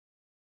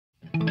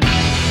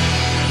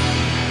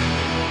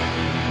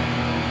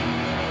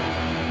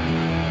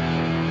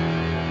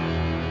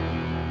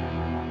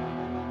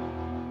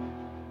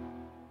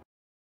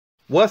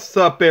What's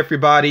up,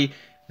 everybody?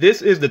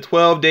 This is the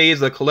 12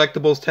 Days of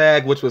Collectibles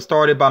Tag, which was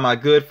started by my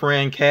good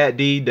friend Katt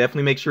Dee.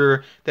 Definitely make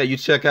sure that you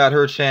check out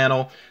her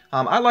channel.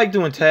 I like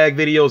doing tag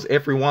videos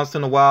every once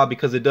in a while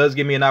because it does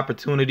give me an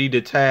opportunity to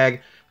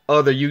tag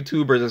other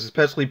YouTubers,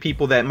 especially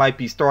people that might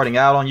be starting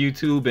out on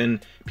YouTube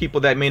and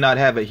people that may not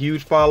have a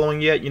huge following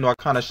yet. You know, I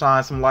kind of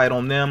shine some light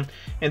on them.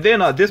 And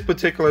then this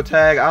particular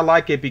tag, I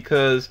like it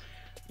because,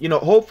 you know,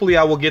 hopefully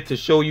I will get to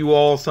show you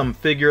all some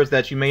figures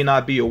that you may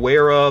not be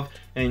aware of,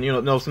 and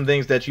you know some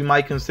things that you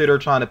might consider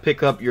trying to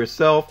pick up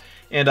yourself.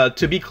 And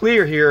to be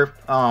clear here,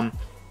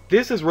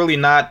 this is really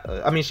not,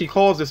 I mean, she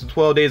calls this a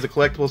 12 Days of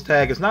Collectibles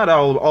Tag. It's not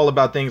all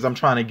about things I'm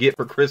trying to get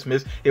for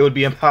Christmas. It would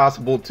be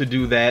impossible to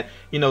do that,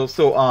 you know.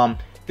 So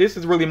this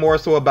is really more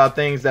so about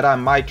things that I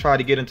might try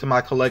to get into my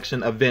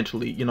collection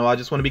eventually. You know, I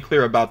just want to be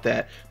clear about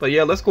that. But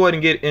yeah, let's go ahead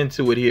and get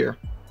into it here.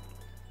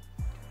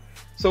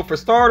 So for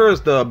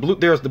starters,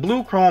 there's the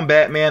blue chrome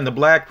Batman, the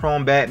black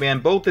chrome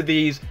Batman. Both of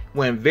these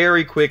went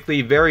very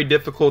quickly, very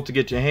difficult to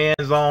get your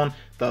hands on.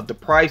 The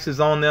prices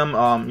on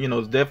them, you know,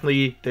 it's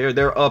definitely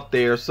they're up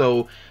there.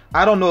 So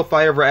I don't know if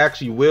I ever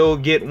actually will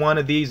get one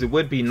of these. It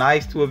would be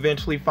nice to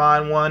eventually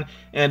find one.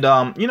 And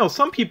you know,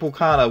 some people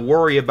kind of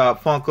worry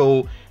about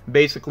Funko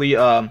basically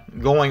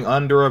going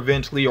under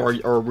eventually,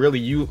 or really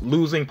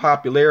losing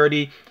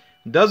popularity.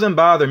 Doesn't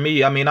bother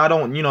me. I mean, I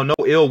don't, you know, no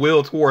ill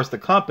will towards the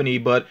company,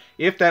 but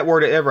if that were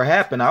to ever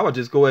happen, I would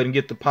just go ahead and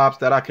get the Pops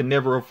that I could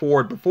never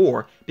afford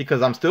before,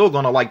 because I'm still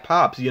gonna like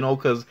Pops, you know,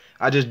 because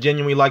I just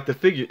genuinely like the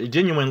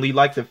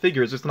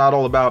figures. It's not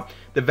all about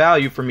the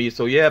value for me.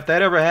 So yeah, if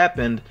that ever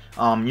happened,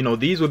 you know,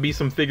 these would be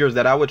some figures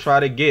that I would try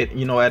to get,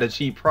 you know, at a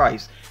cheap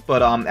price.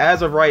 But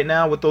as of right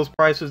now, with those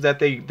prices that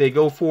they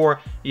go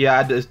for, yeah,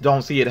 I just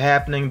don't see it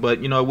happening.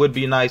 But you know, it would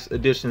be nice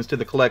additions to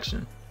the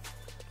collection.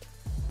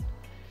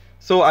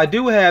 So I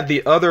do have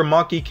the other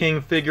Monkey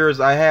King figures.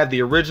 I have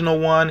the original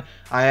one,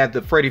 I have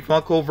the Freddy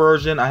Funko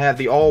version, I have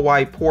the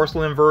all-white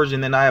porcelain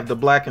version, and I have the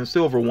black and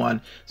silver one.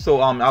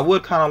 So I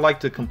would kind of like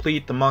to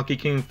complete the Monkey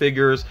King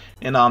figures,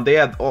 and they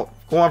have,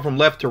 going from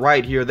left to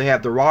right here, they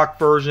have the rock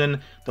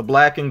version, the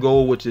black and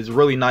gold, which is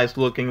really nice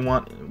looking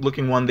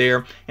one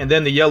there, and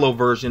then the yellow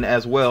version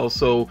as well.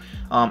 So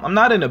I'm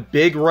not in a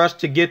big rush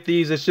to get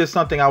these. It's just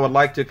something I would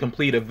like to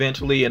complete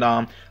eventually, and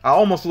I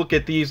almost look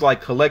at these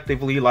like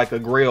collectively like a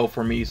grail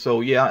for me.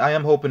 So yeah, I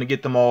am hoping to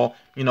get them all,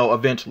 you know,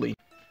 eventually.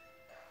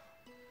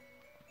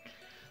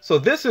 So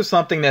this is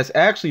something that's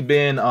actually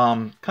been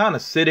kind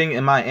of sitting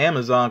in my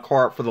Amazon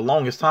cart for the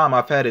longest time.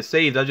 I've had it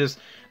saved. I just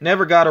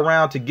never got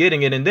around to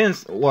getting it. And then,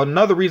 well,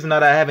 another reason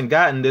that I haven't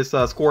gotten this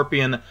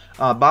Scorpion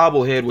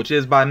bobblehead, which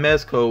is by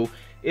Mezco,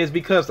 is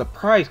because the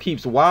price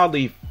keeps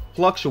wildly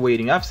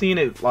fluctuating. I've seen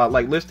it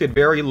like listed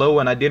very low,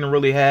 and I didn't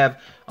really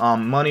have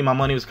money. My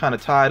money was kind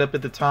of tied up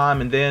at the time,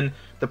 and then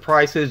the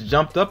price has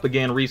jumped up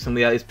again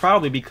recently. It's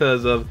probably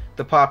because of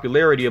the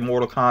popularity of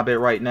Mortal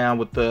Kombat right now,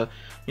 with the,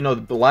 you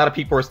know, a lot of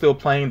people are still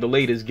playing the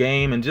latest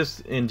game, and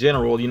just in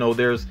general, you know,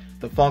 there's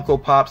the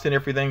Funko Pops and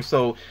everything.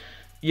 So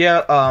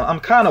yeah, I'm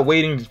kind of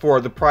waiting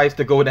for the price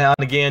to go down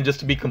again, just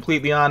to be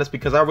completely honest,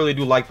 because I really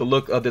do like the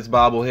look of this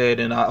bobblehead,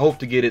 and I hope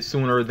to get it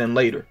sooner than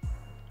later.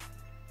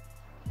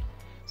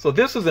 So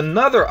this is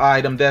another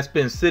item that's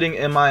been sitting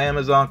in my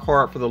Amazon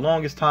cart for the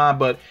longest time,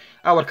 but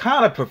I would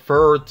kind of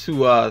prefer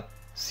to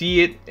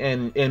see it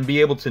and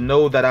be able to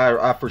know that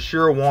I for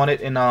sure want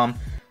it. And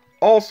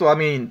also, I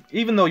mean,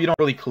 even though you don't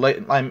really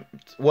collect,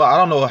 well, I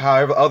don't know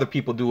however other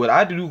people do it,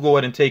 I do go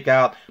ahead and take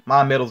out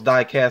my metals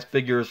die-cast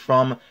figures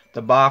from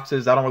the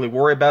boxes. I don't really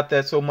worry about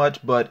that so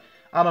much, but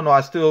I don't know,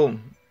 I still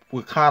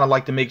would kind of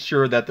like to make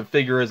sure that the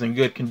figure is in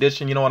good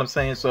condition, you know what I'm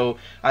saying? So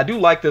I do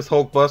like this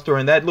Hulkbuster,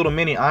 and that little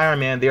mini Iron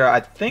Man there, I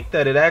think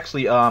that it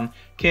actually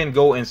can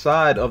go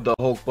inside of the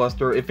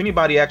Hulkbuster. If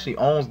anybody actually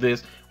owns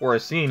this or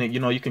has seen it, you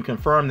know, you can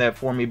confirm that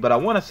for me. But I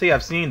want to say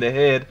I've seen the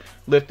head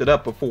lifted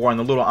up before, and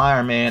the little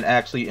Iron Man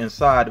actually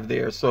inside of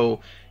there.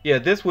 So yeah,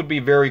 this would be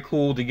very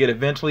cool to get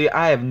eventually.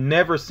 I have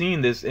never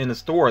seen this in the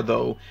store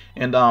though,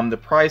 and the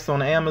price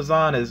on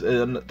Amazon is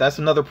that's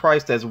another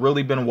price that's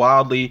really been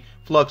wildly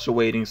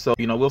fluctuating. So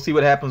you know, we'll see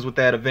what happens with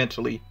that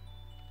eventually.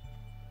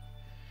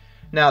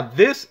 Now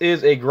this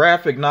is a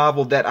graphic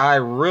novel that I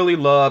really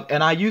love,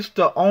 and I used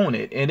to own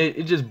it, and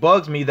it just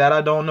bugs me that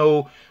I don't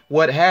know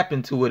what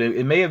happened to it.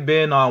 It may have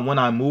been when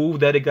I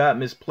moved that it got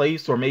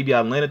misplaced, or maybe I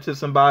lent it to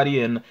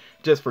somebody and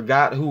just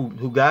forgot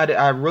who got it.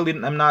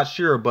 I'm not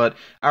sure, but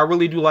I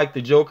really do like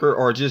the Joker,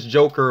 or just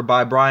Joker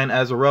by Brian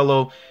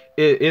Azzarello.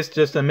 It's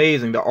just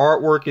amazing. The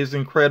artwork is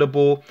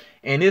incredible,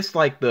 and it's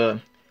like the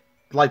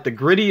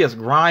grittiest,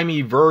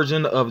 grimy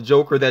version of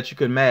Joker that you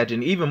could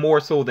imagine, even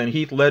more so than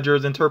Heath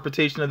Ledger's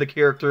interpretation of the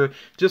character.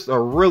 Just a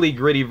really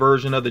gritty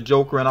version of the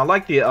Joker, and I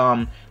like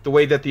the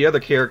way that the other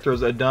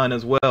characters are done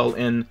as well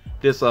in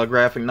this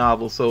graphic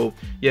novel. So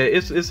yeah,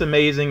 it's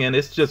amazing, and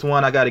it's just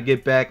one I got to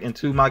get back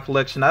into my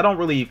collection.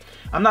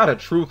 I'm not a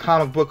true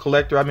comic book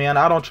collector. I mean,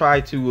 I don't try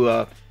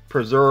to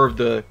preserve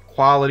the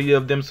quality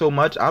of them so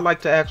much, I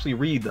like to actually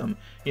read them,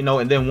 you know.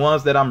 And then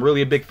ones that I'm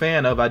really a big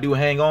fan of, I do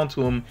hang on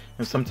to them,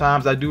 and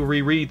sometimes I do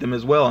reread them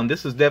as well. And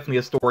this is definitely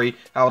a story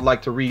I would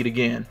like to read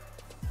again.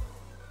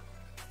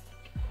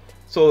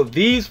 So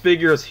these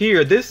figures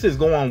here, this is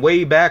going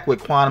way back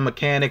with quantum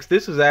mechanics.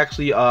 This is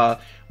actually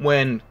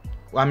when,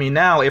 I mean,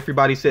 now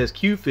everybody says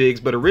Q-Figs,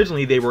 but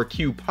originally they were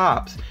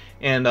Q-Pops.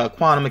 And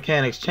quantum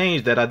mechanics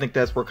changed that. I think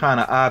that's for kind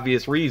of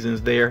obvious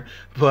reasons there.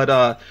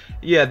 But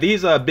yeah,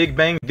 these Big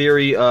Bang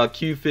Theory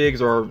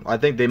Q-Figs, or I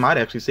think they might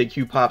actually say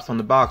Q-Pops on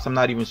the box. I'm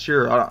not even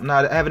sure.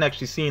 I haven't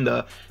actually seen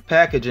the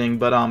packaging,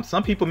 but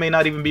some people may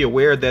not even be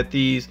aware that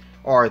these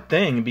are a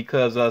thing,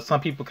 because some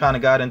people kind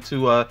of got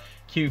into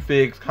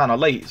Q-Figs kind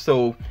of late.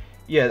 So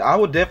yeah, I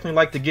would definitely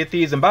like to get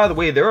these. And by the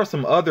way, there are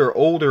some other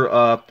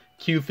older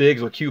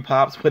Q-Figs or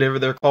Q-Pops, whatever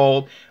they're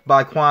called,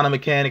 by quantum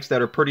mechanics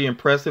that are pretty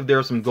impressive. There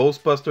are some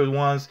Ghostbusters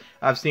ones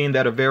I've seen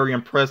that are very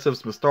impressive,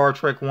 some Star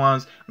Trek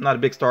ones. I'm not a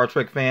big Star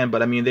Trek fan,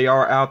 but I mean, they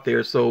are out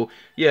there. So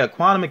yeah,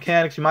 quantum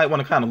mechanics, you might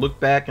want to kind of look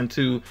back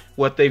into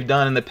what they've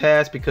done in the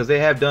past, because they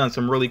have done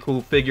some really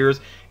cool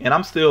figures. And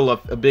I'm still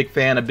a big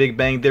fan of Big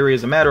Bang Theory.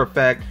 As a matter of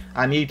fact,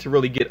 I need to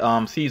really get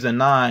season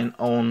 9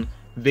 on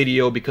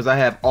video, because I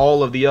have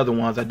all of the other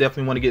ones. I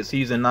definitely want to get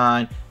season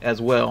 9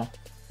 as well.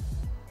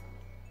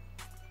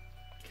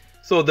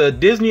 So the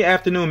Disney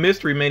Afternoon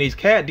Mystery Minis,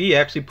 Katt Dee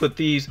actually put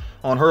these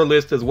on her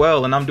list as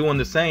well, and I'm doing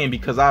the same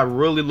because I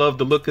really love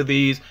the look of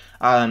these.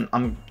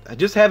 I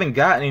just haven't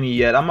gotten any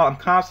yet. I'm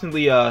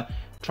constantly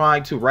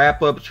trying to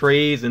wrap up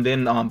trades, and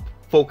then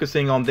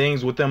focusing on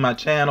things within my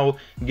channel,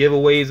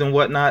 giveaways and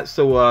whatnot.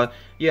 So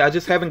yeah, I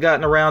just haven't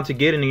gotten around to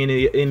getting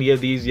any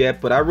of these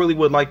yet, but I really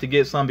would like to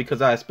get some,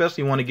 because I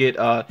especially want to get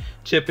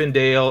Chip and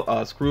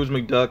Dale, Scrooge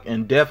McDuck,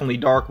 and definitely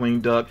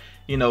Darkwing Duck,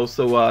 you know.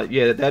 So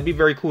yeah, that'd be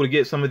very cool to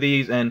get some of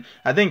these. And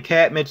I think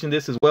Kat mentioned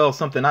this as well.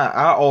 Something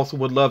I also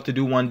would love to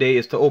do one day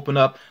is to open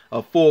up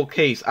a full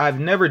case. I've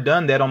never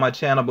done that on my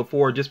channel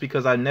before, just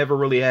because I never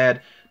really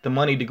had the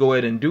money to go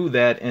ahead and do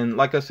that. And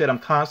like I said, I'm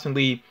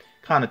constantly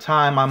kind of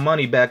tying my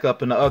money back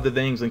up into other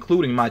things,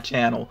 including my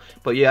channel.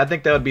 But yeah, I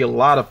think that would be a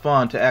lot of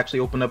fun to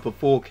actually open up a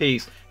full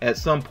case at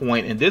some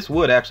point, and this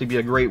would actually be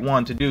a great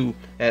one to do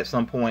at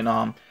some point.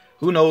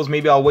 Who knows,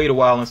 maybe I'll wait a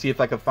while and see if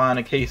I can find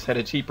a case at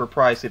a cheaper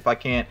price if I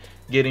can't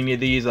get any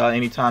of these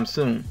anytime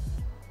soon.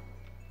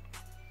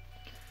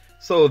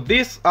 So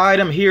this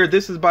item here,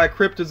 this is by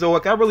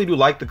Cryptozoic. I really do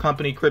like the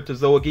company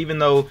Cryptozoic, even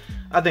though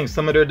I think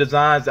some of their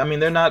designs, I mean,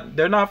 they're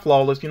not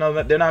flawless, you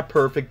know, they're not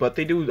perfect, but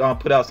they do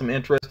put out some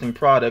interesting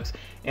products.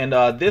 And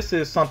this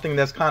is something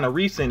that's kind of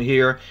recent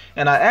here,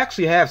 and I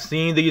actually have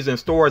seen these in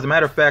stores. As a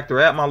matter of fact, they're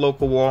at my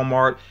local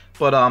Walmart,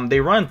 but they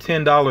run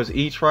 $10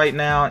 each right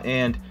now.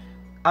 And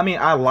I mean,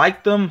 I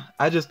like them,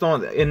 I just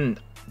don't,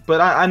 but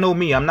I know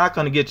me, I'm not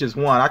going to get just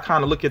one. I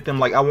kind of look at them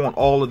like I want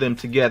all of them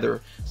together.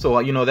 So,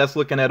 you know, that's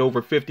looking at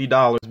over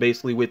 $50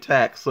 basically with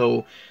tax.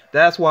 So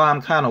that's why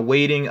I'm kind of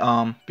waiting.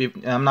 I'm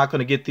not going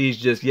to get these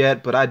just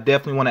yet, but I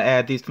definitely want to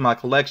add these to my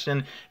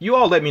collection. You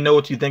all let me know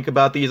what you think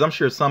about these. I'm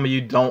sure some of you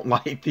don't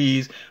like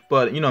these,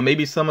 but, you know,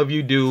 maybe some of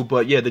you do.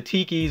 But yeah, the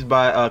Tikis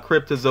by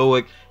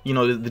Cryptozoic, you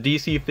know, the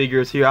DC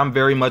figures here, I'm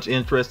very much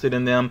interested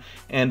in them.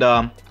 And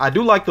I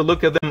do like the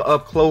look of them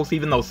up close,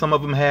 even though some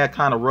of them had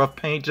kind of rough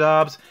paint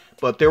jobs.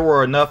 But there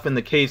were enough in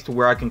the case to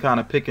where I can kind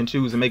of pick and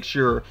choose and make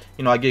sure,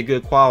 you know, I get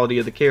good quality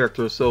of the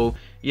characters. So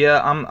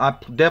yeah, I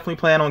definitely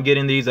plan on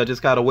getting these. I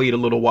just gotta wait a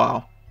little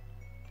while.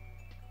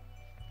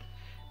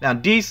 Now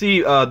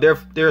DC,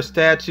 their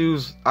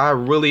statues, I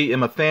really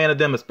am a fan of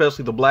them,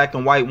 especially the black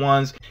and white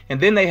ones. And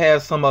then they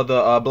have some of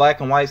the black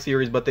and white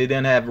series, but they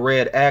then have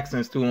red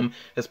accents to them,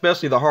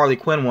 especially the Harley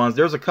Quinn ones.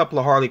 There's a couple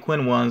of Harley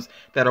Quinn ones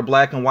that are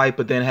black and white,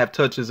 but then have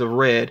touches of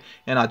red.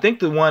 And I think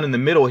the one in the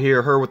middle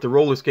here, her with the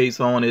roller skates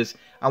on, is,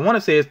 I want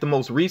to say it's the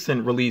most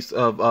recent release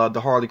of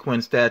the Harley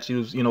Quinn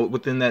statues, you know,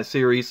 within that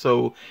series.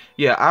 So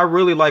yeah, I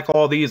really like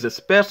all these,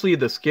 especially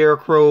the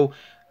Scarecrow.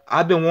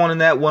 I've been wanting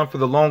that one for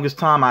the longest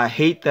time. I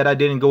hate that I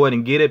didn't go ahead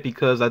and get it,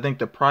 because I think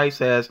the price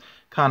has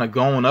kind of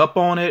gone up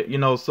on it, you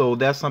know, so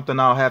that's something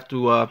I'll have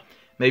to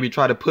maybe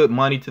try to put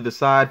money to the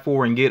side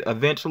for and get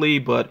eventually.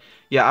 But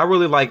yeah, I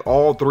really like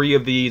all three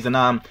of these,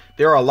 and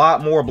there are a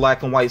lot more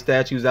black and white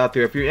statues out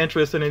there. If you're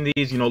interested in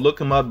these, you know, look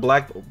them up,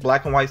 black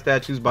and white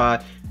statues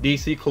by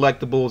DC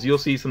Collectibles. You'll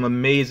see some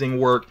amazing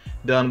work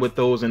done with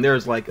those, and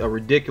there's like a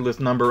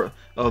ridiculous number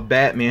of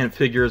Batman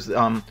figures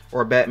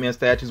or Batman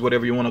statues,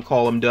 whatever you want to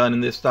call them, done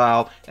in this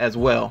style as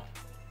well.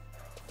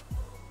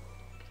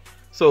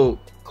 So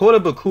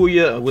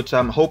Kotobukiya, which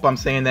I hope I'm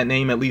saying that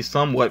name at least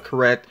somewhat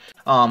correct,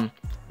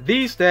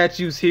 these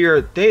statues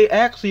here, they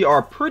actually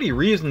are pretty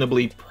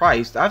reasonably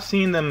priced. I've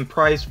seen them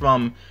priced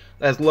from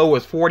as low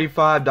as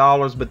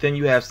 $45, but then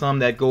you have some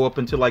that go up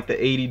into like the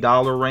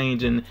 $80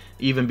 range and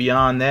even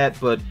beyond that.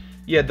 But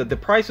yeah, the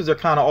prices are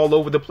kind of all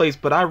over the place,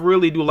 but I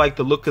really do like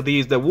the look of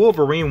these. The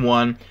Wolverine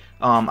one,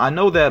 I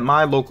know that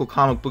my local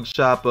comic book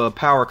shop,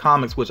 Power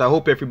Comics, which I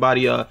hope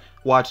everybody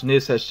watching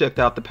this has checked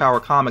out the Power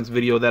Comics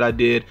video that I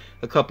did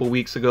a couple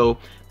weeks ago.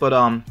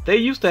 But they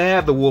used to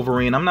have the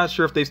Wolverine. I'm not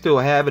sure if they still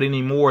have it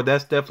anymore.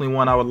 That's definitely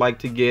one I would like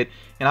to get.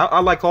 And I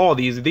like all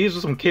these. These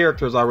are some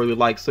characters I really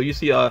like. So you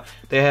see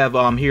they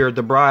have here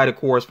the Bride, of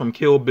course, from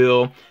Kill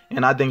Bill,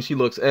 and I think she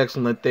looks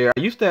excellent there.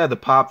 I used to have the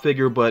Pop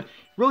figure, but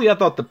really I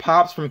thought the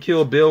Pops from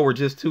Kill Bill were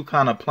just too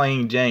kind of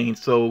plain Jane,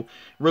 so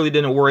really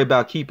didn't worry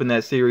about keeping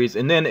that series.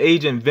 And then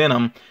Agent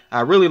Venom,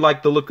 I really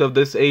like the look of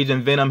this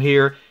Agent Venom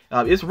here.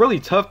 It's really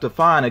tough to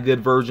find a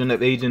good version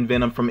of Agent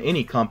Venom from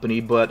any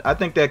company, but I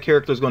think that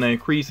character is going to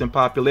increase in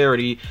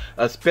popularity,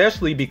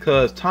 especially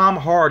because Tom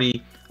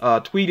Hardy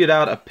tweeted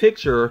out a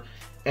picture,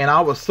 and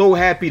I was so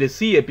happy to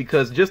see it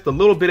because just a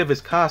little bit of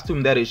his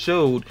costume that it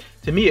showed,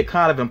 to me it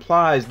kind of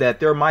implies that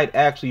there might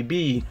actually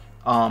be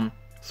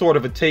sort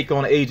of a take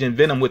on Agent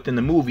Venom within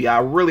the movie. I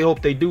really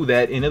hope they do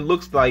that, and it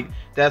looks like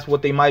that's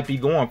what they might be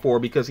going for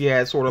because he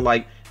had sort of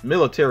like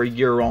military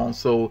gear on,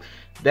 so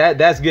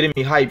that's getting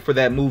me hyped for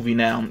that movie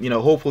now. You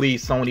know, hopefully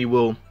Sony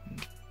will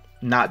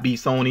not be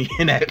Sony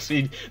and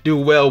actually do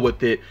well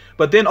with it.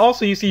 But then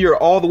also you see here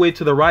all the way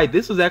to the right,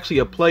 this is actually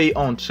a play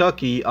on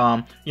Chucky.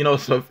 You know,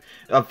 so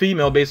a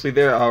female, basically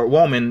they're a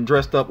woman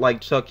dressed up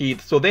like Chucky.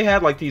 So they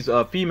have like these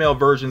female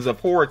versions of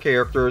horror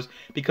characters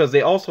because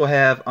they also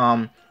have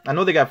I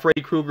know they got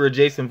Freddy Krueger,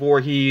 Jason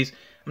Voorhees.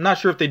 I'm not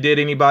sure if they did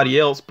anybody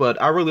else, but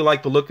I really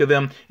like the look of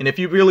them. And if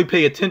you really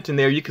pay attention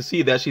there, you can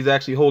see that she's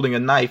actually holding a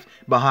knife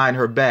behind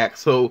her back.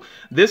 So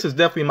this is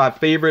definitely my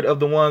favorite of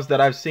the ones that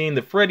I've seen.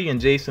 The Freddy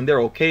and Jason, they're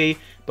okay,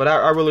 but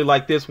I really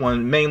like this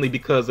one mainly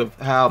because of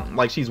how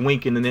like she's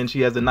winking and then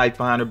she has a knife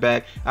behind her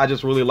back. I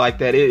just really like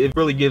that. It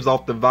really gives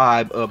off the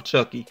vibe of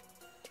Chucky.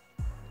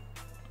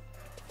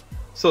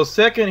 So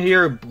second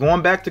here,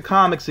 going back to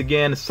comics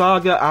again,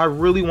 Saga, I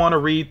really want to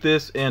read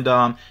this, and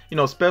you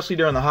know, especially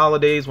during the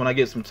holidays when I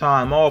get some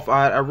time off,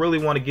 I really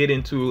want to get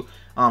into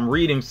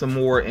reading some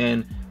more.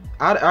 And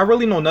I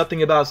really know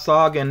nothing about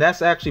Saga, and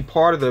that's actually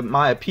part of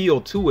my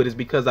appeal to it, is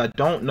because I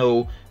don't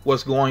know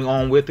what's going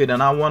on with it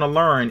and I want to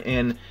learn.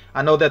 And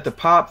I know that the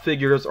Pop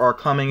figures are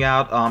coming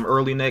out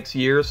early next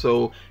year,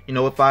 so you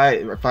know, if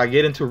I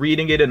get into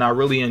reading it and I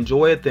really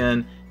enjoy it,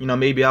 then you know,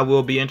 maybe I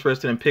will be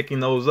interested in picking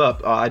those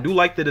up. I do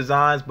like the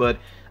designs, but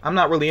I'm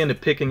not really into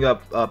picking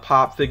up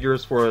Pop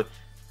figures for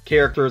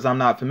characters I'm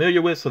not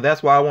familiar with, so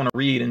that's why I want to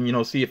read and, you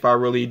know, see if I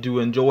really do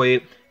enjoy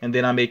it, and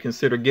then I may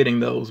consider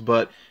getting those.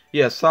 But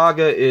yeah,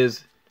 Saga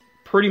is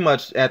pretty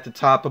much at the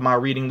top of my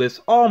reading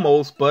list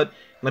almost, but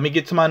let me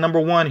get to my number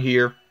one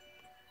here.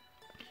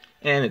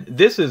 And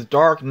this is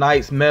Dark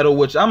Knight's Metal,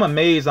 which I'm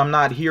amazed I'm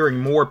not hearing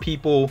more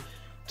people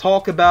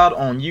talk about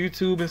on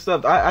YouTube and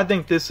stuff. I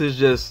think this is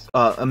just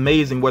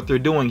amazing what they're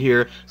doing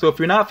here. So if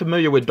you're not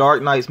familiar with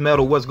Dark Knight's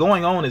Metal, what's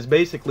going on is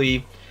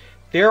basically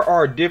there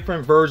are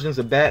different versions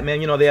of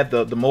Batman. You know, they have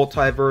the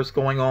multiverse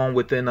going on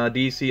within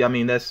DC. I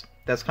mean, that's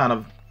kind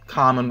of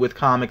common with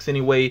comics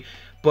anyway.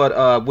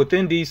 But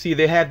within DC,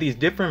 they have these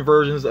different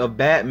versions of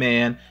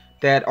Batman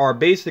that are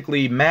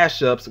basically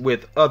mashups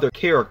with other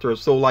characters.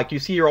 So like you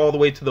see here all the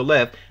way to the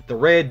left, the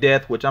Red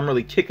Death, which I'm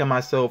really kicking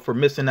myself for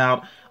missing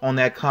out on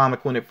that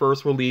comic when it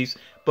first released.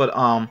 But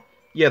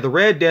yeah, the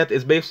Red Death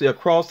is basically a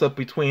cross-up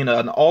between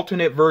an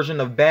alternate version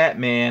of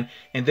Batman,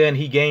 and then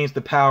he gains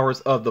the powers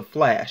of the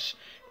Flash.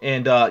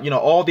 And you know,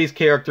 all these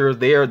characters,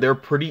 they're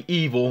pretty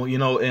evil, you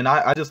know, and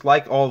I just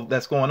like all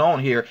that's going on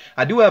here.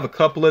 I do have a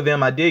couple of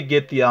them. I did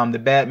get the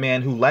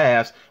Batman Who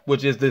Laughs,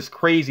 which is this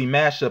crazy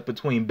mashup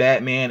between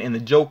Batman and the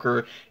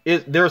Joker.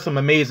 There's some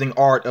amazing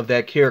art of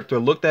that character.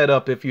 Look that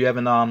up if you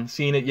haven't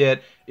seen it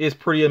yet. It's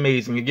pretty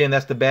amazing. Again,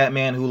 that's the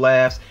Batman Who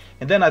Laughs.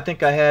 And then I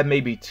think I had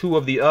maybe two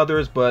of the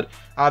others, but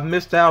I've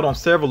missed out on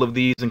several of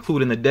these,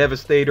 including the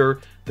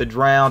Devastator, the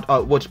Drowned,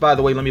 which, by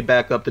the way, let me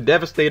back up. The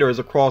Devastator is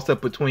a cross-up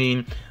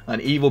between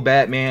an evil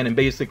Batman and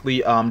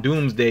basically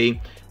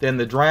Doomsday. Then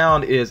the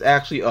Drowned is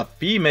actually a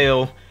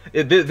female.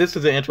 This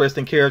is an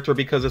interesting character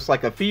because it's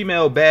like a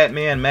female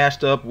Batman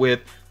mashed up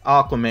with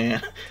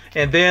Aquaman.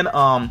 And then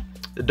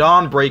the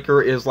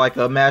Dawnbreaker is like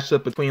a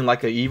mashup between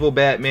like an evil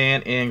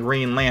Batman and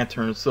Green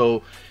Lantern.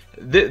 So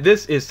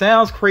it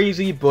sounds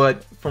crazy,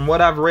 but from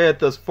what I've read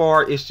thus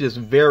far, it's just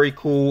very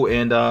cool.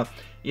 And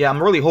yeah,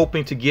 I'm really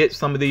hoping to get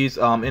some of these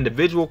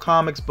individual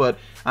comics, but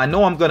I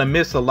know I'm gonna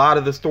miss a lot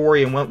of the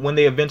story, and when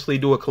they eventually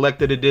do a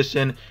collected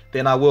edition,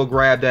 then I will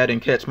grab that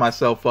and catch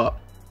myself up.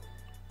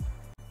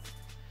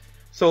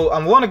 So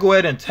I want to go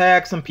ahead and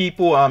tag some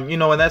people, you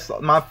know, and that's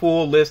my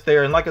full list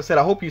there. And like I said,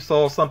 I hope you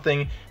saw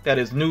something that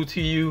is new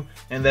to you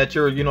and that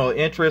you're, you know,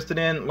 interested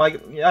in.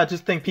 Like, I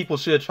just think people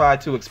should try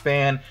to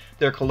expand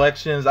their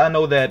collections. I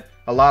know that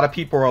a lot of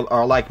people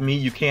are like me.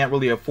 You can't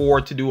really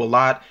afford to do a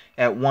lot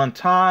at one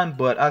time,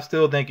 but I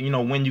still think, you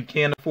know, when you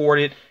can afford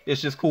it,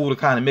 it's just cool to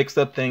kind of mix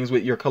up things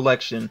with your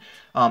collection.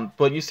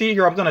 But you see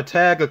here, I'm going to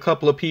tag a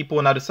couple of people,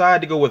 and I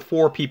decided to go with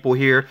 4 people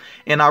here.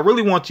 And I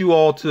really want you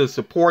all to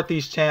support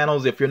these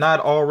channels. If you're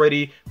not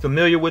already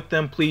familiar with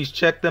them, please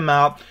check them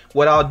out.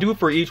 What I'll do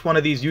for each one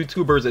of these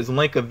YouTubers is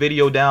link a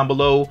video down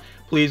below.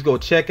 Please go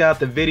check out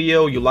the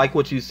video. You like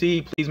what you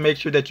see, please make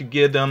sure that you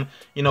give them,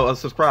 you know, a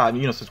subscribe.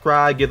 You know,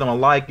 subscribe, give them a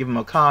like, give them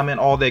a comment,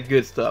 all that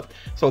good stuff.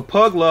 So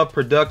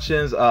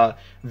PugLoveProductions,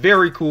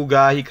 very cool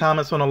guy. He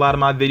comments on a lot of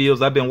my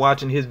videos. I've been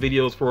watching his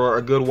videos for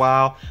a good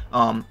while.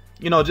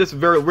 You know, just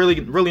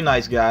really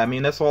nice guy. I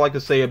mean, that's all I can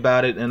say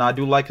about it, and I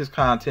do like his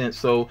content.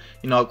 So,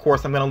 you know, of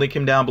course, I'm gonna link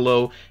him down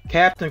below.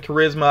 Captain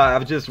Charisma,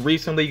 I've just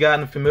recently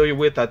gotten familiar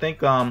with. I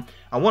think I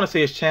want to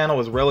say his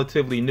channel is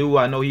relatively new.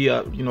 I know he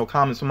you know,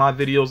 comments on my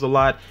videos a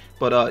lot,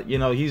 but you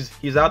know,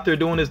 he's out there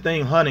doing his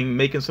thing, hunting,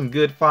 making some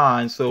good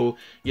finds. So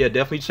yeah,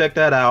 definitely check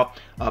that out.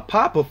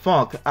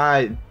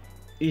 PopaFunk,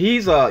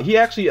 he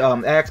actually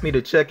asked me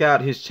to check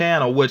out his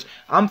channel, which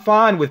I'm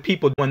fine with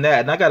people doing that.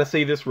 And I gotta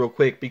say this real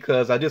quick,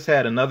 because I just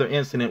had another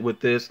incident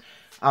with this.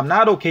 I'm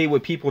not okay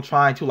with people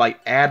trying to like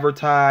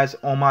advertise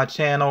on my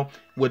channel,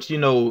 which, you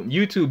know,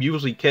 YouTube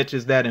usually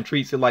catches that and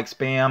treats it like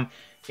spam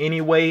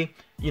anyway.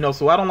 You know,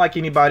 so I don't like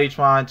anybody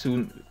trying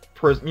to,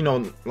 you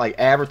know, like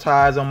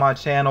advertise on my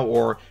channel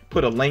or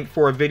put a link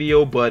for a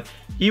video. But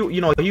you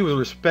know, he was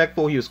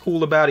respectful, he was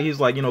cool about it. He's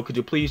like, you know, could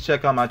you please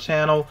check out my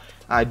channel?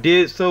 I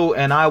did so,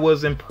 and I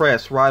was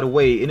impressed right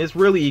away. And it's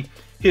really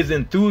his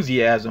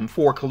enthusiasm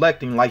for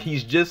collecting. Like,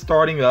 he's just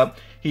starting up,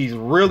 he's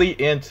really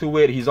into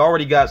it, he's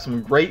already got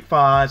some great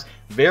finds,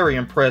 very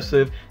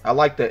impressive. I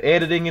like the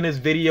editing in his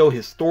video,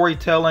 his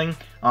storytelling.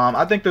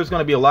 I think there's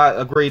going to be a lot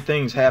of great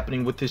things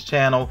happening with this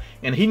channel,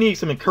 and he needs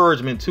some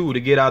encouragement too to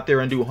get out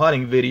there and do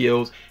hunting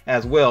videos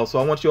as well. So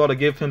I want you all to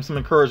give him some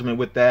encouragement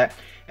with that.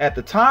 At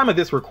the time of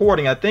this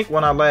recording, I think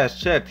when I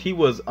last checked, he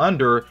was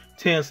under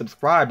 10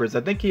 subscribers.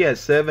 I think he had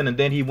 7, and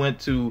then he went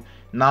to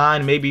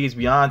 9. Maybe he's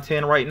beyond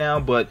 10 right now,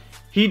 but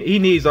he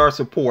needs our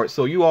support.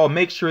 So you all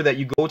make sure that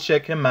you go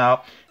check him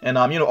out, and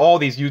you know, all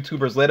these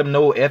YouTubers, let them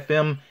know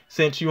FM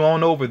sent you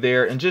on over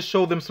there, and just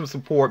show them some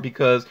support,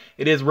 because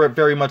it is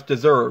very much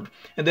deserved.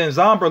 And then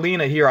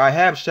Zomberlina here, I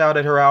have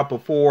shouted her out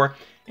before,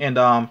 and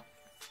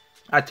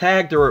I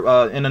tagged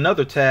her in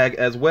another tag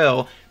as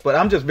well, but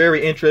I'm just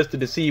very interested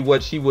to see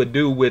what she would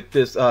do with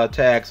this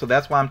tag. So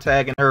that's why I'm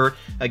tagging her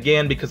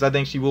again, because I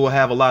think she will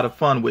have a lot of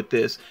fun with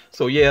this.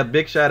 So yeah,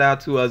 big shout out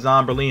to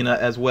Zomberlina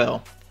as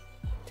well.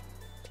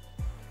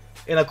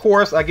 And of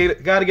course, I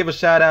got to give a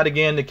shout out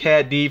again to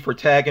Katt Dee for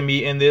tagging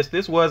me in this.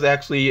 This was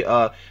actually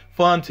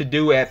fun to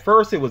do. At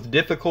first, it was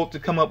difficult to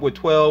come up with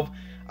 12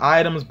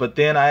 items, but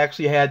then I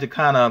actually had to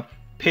kind of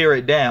pare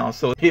it down.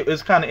 So it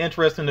was kind of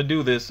interesting to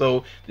do this.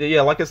 So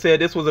yeah, like I said,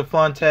 this was a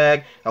fun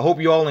tag. I hope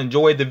you all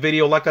enjoyed the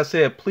video. Like I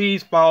said,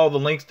 please follow the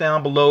links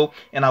down below,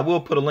 and I will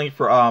put a link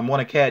for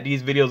one of Katt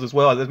Dee's videos as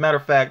well. As a matter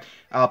of fact,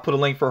 I'll put a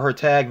link for her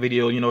tag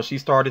video. You know, she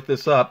started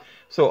this up.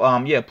 So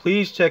yeah,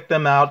 please check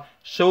them out.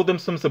 Show them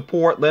some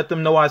support. Let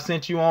them know I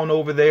sent you on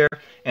over there,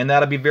 and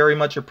that'll be very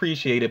much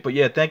appreciated. But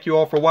yeah, thank you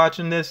all for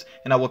watching this,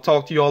 and I will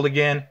talk to you all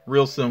again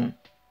real soon.